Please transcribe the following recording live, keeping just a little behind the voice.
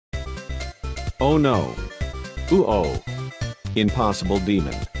Oh no. Ooh oh. Impossible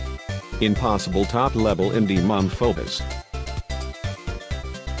demon. Impossible top level indie mom phobos.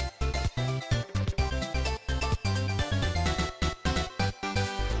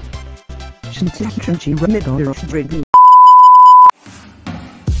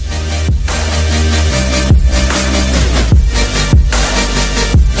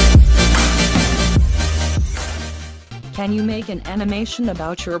 Can you make an animation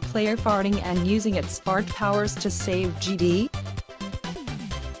about your player farting and using its fart powers to save GD?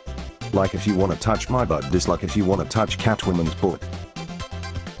 Like if you wanna touch my butt, dislike if you wanna touch Catwoman's butt.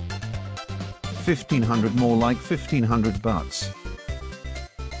 1500 more like 1500 butts.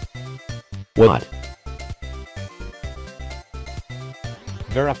 What?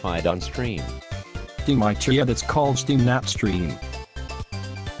 Verified on stream. Ding my chia that's called Steam Nap Stream.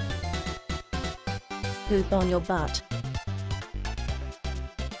 Poop on your butt.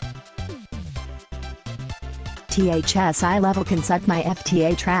 THSI level can suck my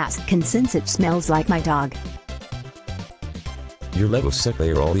FTA trask can since it smells like my dog. Your levels suck, they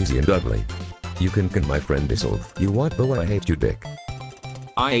are all easy and ugly. You can my friend dissolve. You what though, I hate you dick.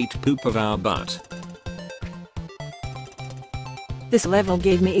 I ate poop of our butt. This level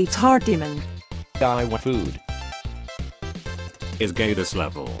gave me a tar demon. I want food. Is gay this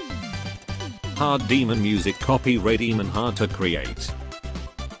level. Hard demon music copyright demon hard to create.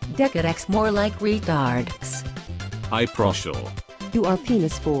 Decadex more like retards. I proshal. You are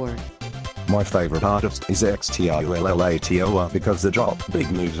penis 4. My favorite artist is XTIULLATOR because the drop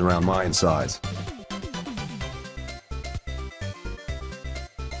big moves around my insides.